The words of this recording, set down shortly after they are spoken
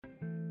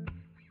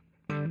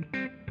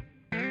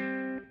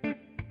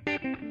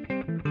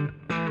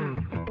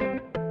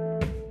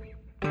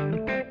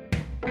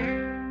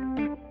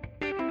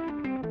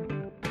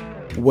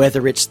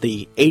Whether it's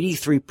the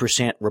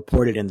 83%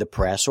 reported in the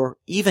press or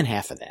even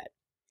half of that,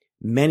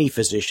 many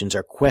physicians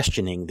are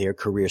questioning their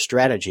career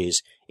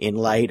strategies in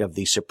light of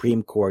the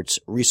Supreme Court's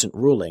recent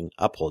ruling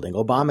upholding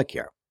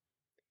Obamacare.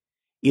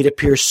 It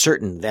appears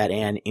certain that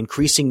an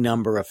increasing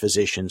number of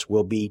physicians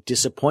will be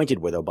disappointed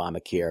with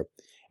Obamacare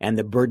and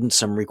the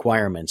burdensome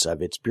requirements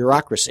of its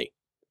bureaucracy.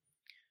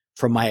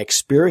 From my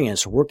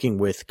experience working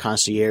with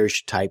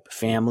concierge-type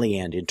family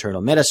and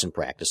internal medicine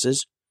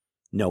practices,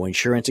 no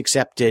insurance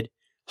accepted,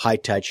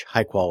 high-touch,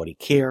 high-quality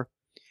care,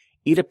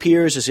 it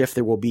appears as if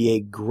there will be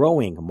a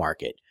growing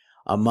market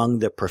among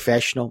the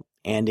professional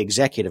and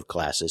executive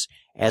classes,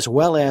 as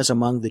well as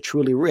among the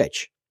truly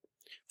rich,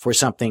 for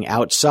something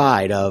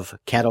outside of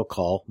cattle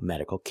call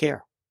medical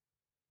care.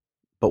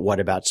 But what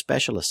about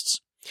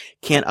specialists?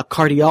 Can a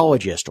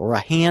cardiologist or a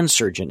hand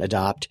surgeon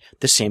adopt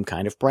the same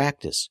kind of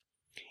practice?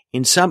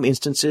 In some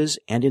instances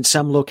and in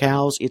some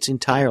locales, it's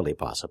entirely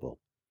possible.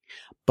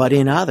 But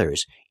in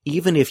others,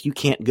 even if you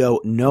can't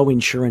go no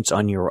insurance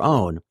on your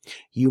own,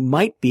 you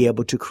might be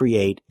able to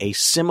create a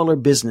similar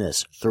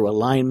business through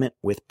alignment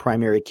with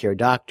primary care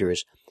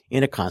doctors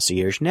in a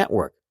concierge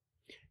network.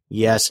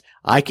 Yes,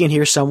 I can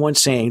hear someone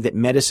saying that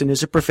medicine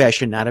is a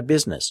profession, not a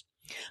business.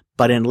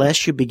 But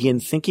unless you begin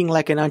thinking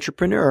like an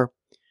entrepreneur,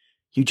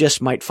 you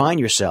just might find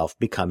yourself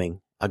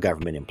becoming a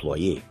government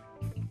employee.